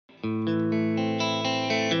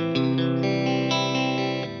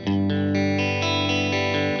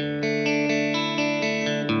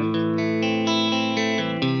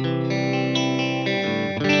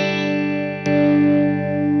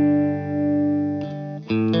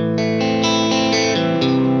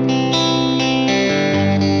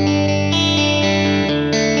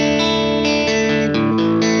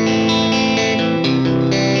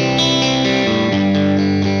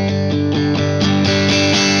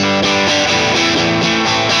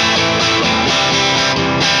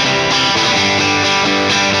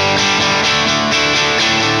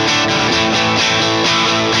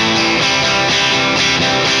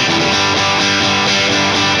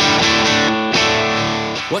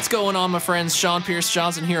What's going on, my friends? Sean Pierce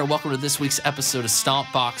Johnson here, and welcome to this week's episode of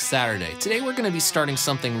Stompbox Saturday. Today we're going to be starting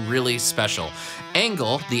something really special.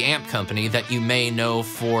 ENGL, the amp company that you may know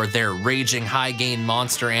for their raging high-gain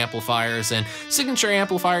monster amplifiers and signature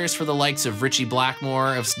amplifiers for the likes of Richie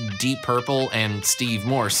Blackmore of Deep Purple and Steve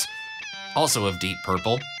Morse, also of Deep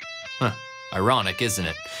Purple. Huh. Ironic, isn't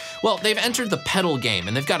it? Well, they've entered the pedal game,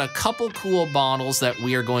 and they've got a couple cool models that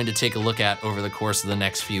we are going to take a look at over the course of the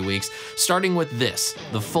next few weeks, starting with this,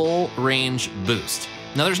 the FullRange Boost.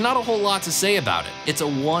 Now, there's not a whole lot to say about it. It's a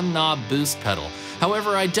one-knob boost pedal.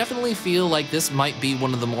 However, I definitely feel like this might be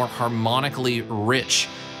one of the more harmonically rich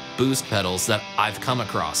boost pedals that I've come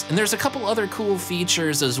across. And there's a couple other cool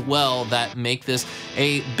features as well that make this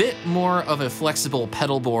a bit more of a flexible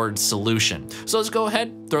pedal board solution. So let's go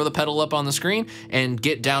ahead, throw the pedal up on the screen, and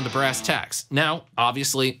get down to brass tacks. Now,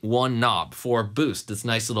 obviously, one knob for boost. This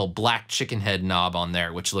nice little black chicken head knob on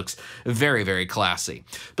there, which looks very, very classy.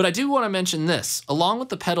 But I do want to mention this. Along with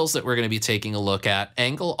the pedals that we're going to be taking a look at,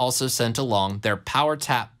 ENGL also sent along their Power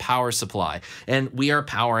Tap power supply, and we are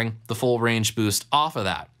powering the FullRange Boost off of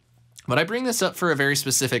that. But I bring this up for a very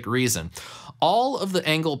specific reason. All of the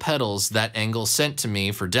ENGL pedals that ENGL sent to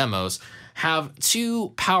me for demos have two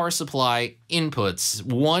power supply inputs,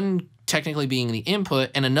 one technically being the input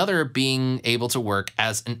and another being able to work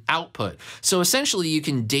as an output. So essentially you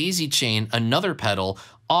can daisy chain another pedal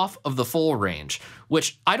off of the FullRange,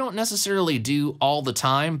 which I don't necessarily do all the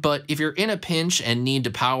time, but if you're in a pinch and need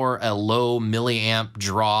to power a low milliamp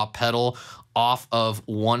draw pedal off of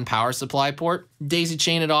one power supply port, daisy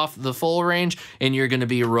chain it off the FullRange, and you're going to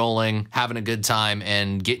be rolling, having a good time,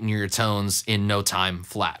 and getting your tones in no time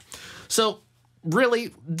flat. So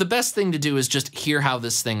really, the best thing to do is just hear how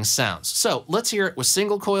this thing sounds. So let's hear it with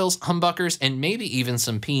single coils, humbuckers, and maybe even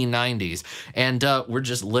some P90s. And we're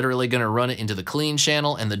just literally going to run it into the clean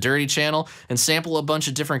channel and the dirty channel and sample a bunch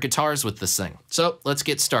of different guitars with this thing. So let's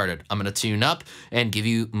get started. I'm going to tune up and give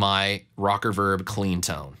you my rocker verb clean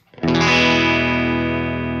tone.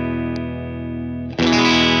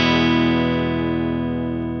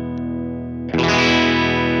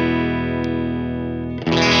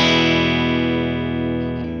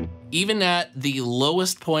 Even at the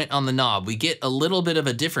lowest point on the knob, we get a little bit of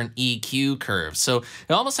a different EQ curve. So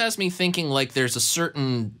it almost has me thinking like there's a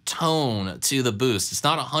certain tone to the boost. It's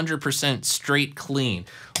not 100% straight clean.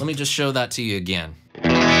 Let me just show that to you again.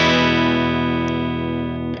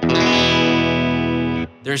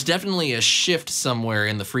 There's definitely a shift somewhere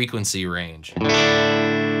in the frequency range.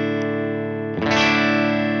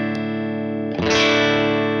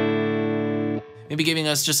 Maybe giving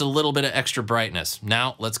us just a little bit of extra brightness.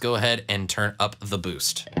 Now let's go ahead and turn up the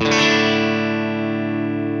boost.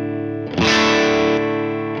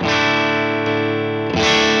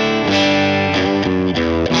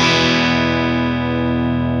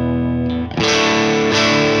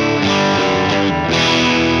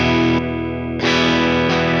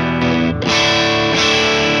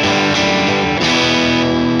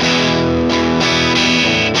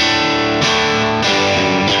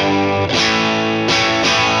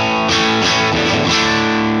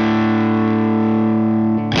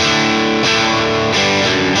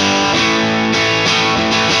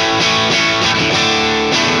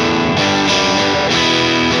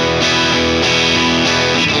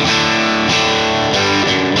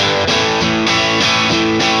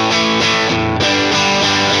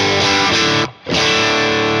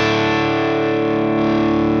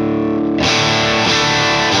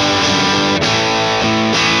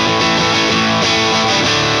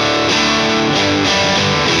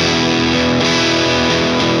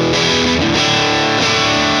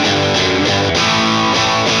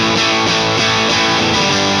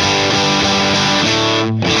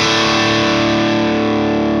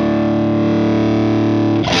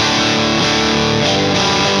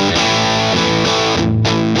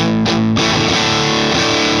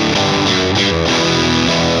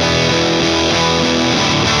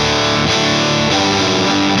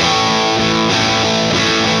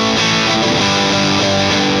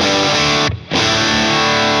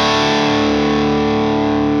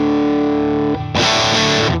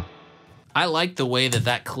 I like the way that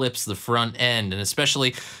that clips the front end, and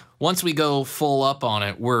especially once we go full up on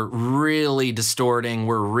it, we're really distorting,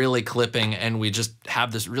 we're really clipping, and we just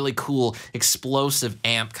have this really cool explosive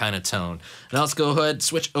amp kind of tone. Now let's go ahead,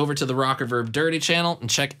 switch over to the rocker verb dirty channel and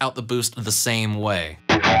check out the boost the same way.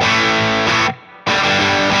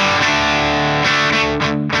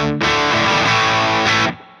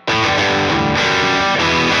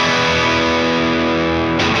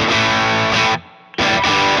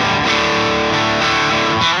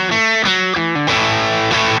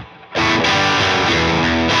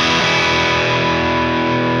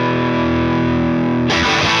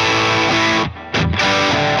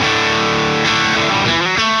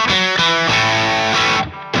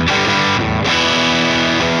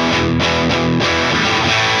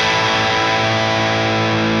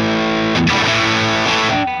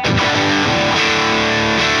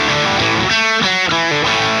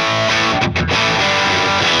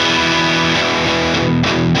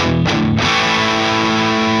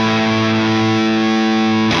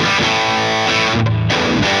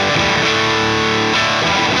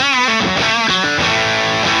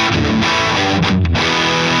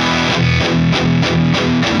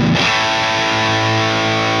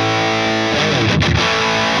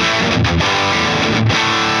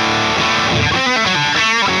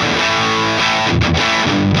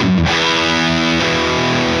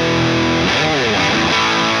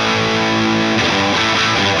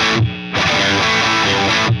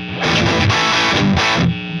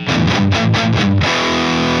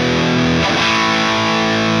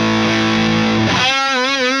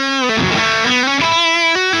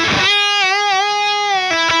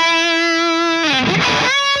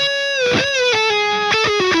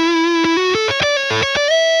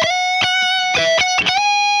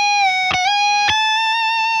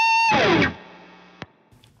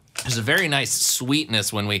 a very nice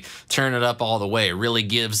sweetness when we turn it up all the way. It really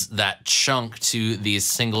gives that chunk to these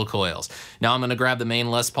single coils. Now I'm going to grab the main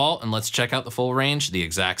Les Paul and let's check out the full range the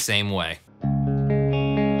exact same way.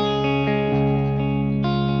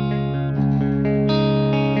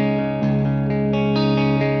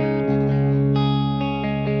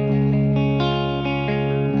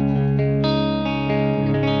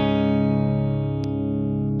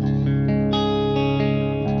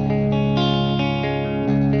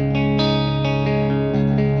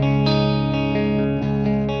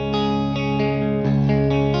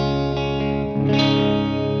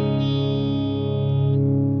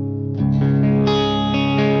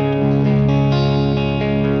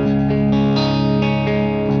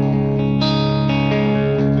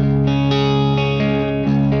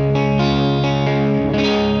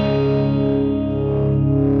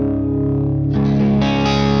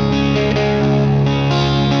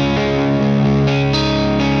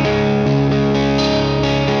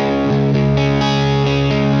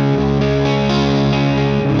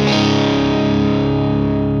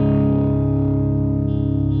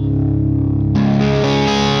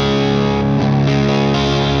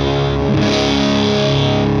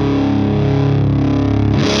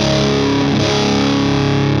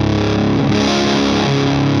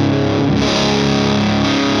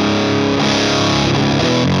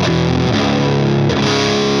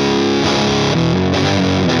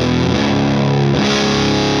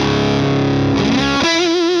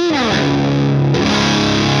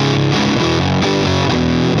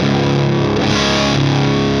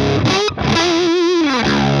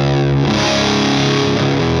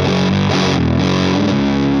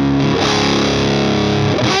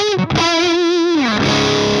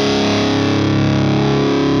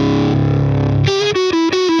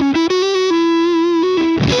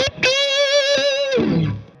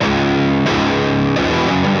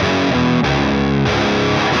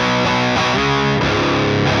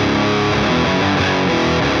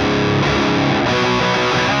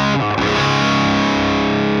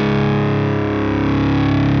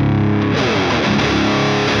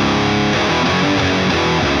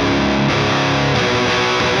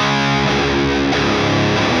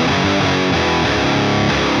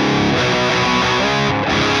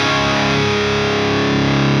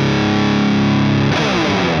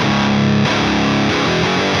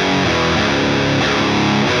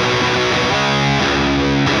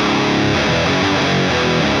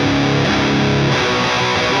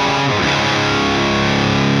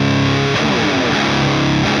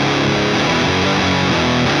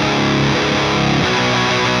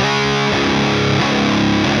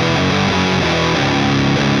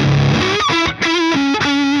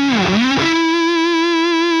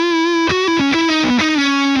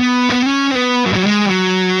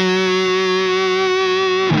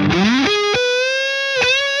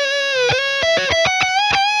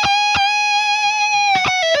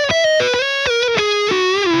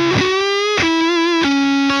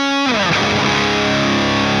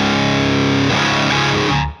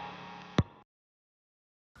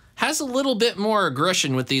 Has a little bit more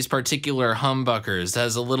aggression with these particular humbuckers.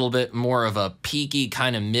 Has a little bit more of a peaky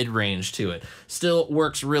kind of mid-range to it. Still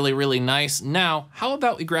works really, really nice. Now, how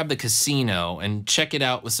about we grab the Casino and check it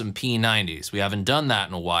out with some P90s? We haven't done that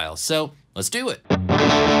in a while, so let's do it.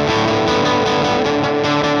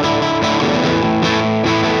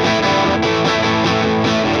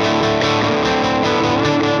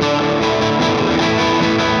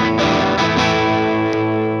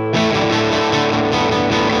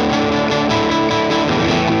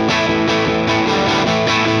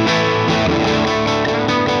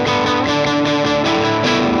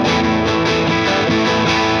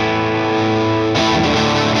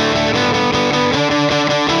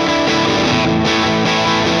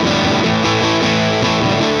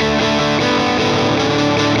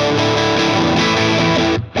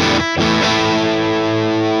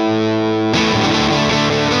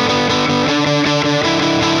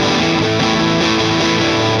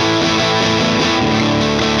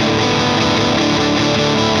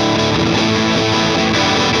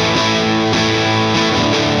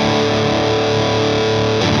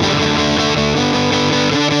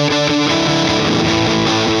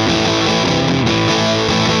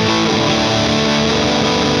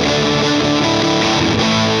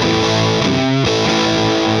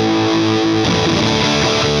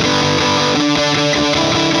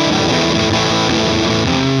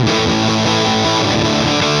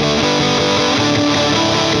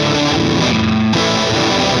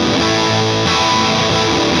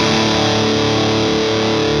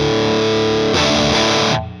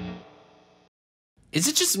 Is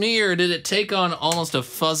it just me, or did it take on almost a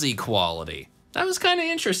fuzzy quality? That was kind of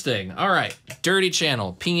interesting. All right, dirty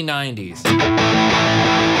channel, P90s.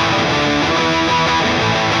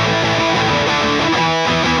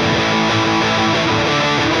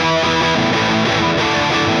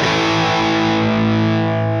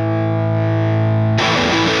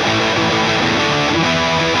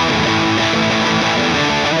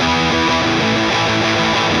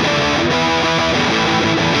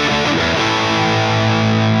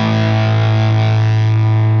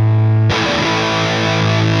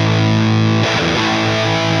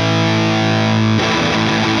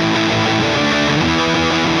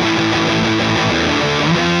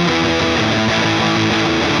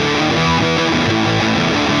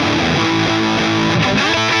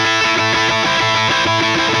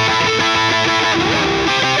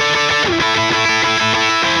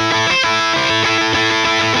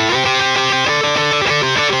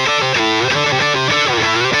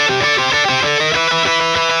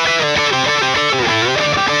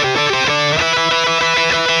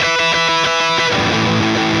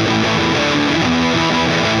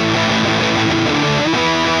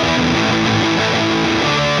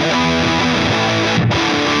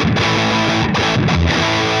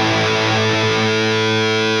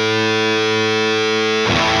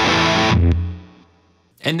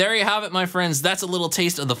 And there you have it, my friends. That's a little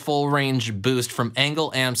taste of the FullRange Boost from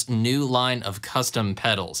ENGL Amp's new line of custom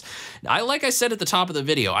pedals. Like I said at the top of the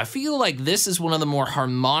video, I feel like this is one of the more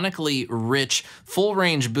harmonically rich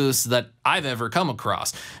FullRange boosts that I've ever come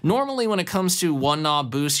across. Normally when it comes to one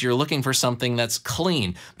knob boosts, you're looking for something that's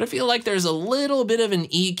clean, but I feel like there's a little bit of an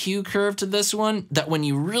EQ curve to this one that when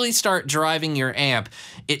you really start driving your amp,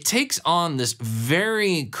 it takes on this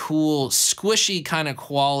very cool, squishy kind of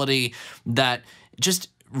quality that just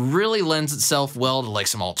really lends itself well to like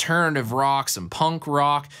some alternative rock, some punk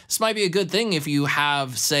rock. This might be a good thing if you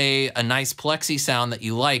have, say, a nice plexi sound that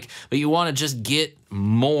you like, but you want to just get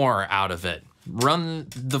more out of it. Run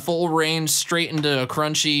the FullRange straight into a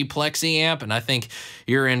crunchy plexi amp, and I think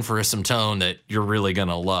you're in for some tone that you're really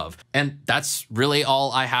gonna love. And that's really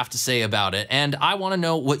all I have to say about it. And I wanna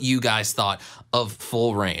know what you guys thought of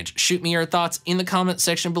FullRange. Shoot me your thoughts in the comment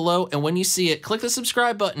section below, and when you see it, click the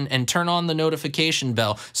subscribe button and turn on the notification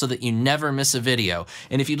bell so that you never miss a video.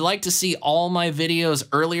 And if you'd like to see all my videos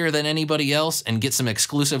earlier than anybody else and get some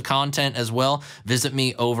exclusive content as well, visit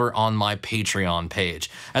me over on my Patreon page.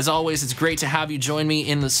 As always, it's great to have you join me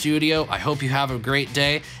in the studio. I hope you have a great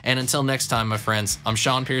day, and until next time, my friends, I'm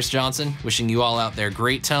Sean Pierce Johnson, wishing you all out there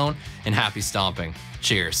great tone and happy stomping.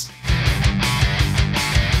 Cheers.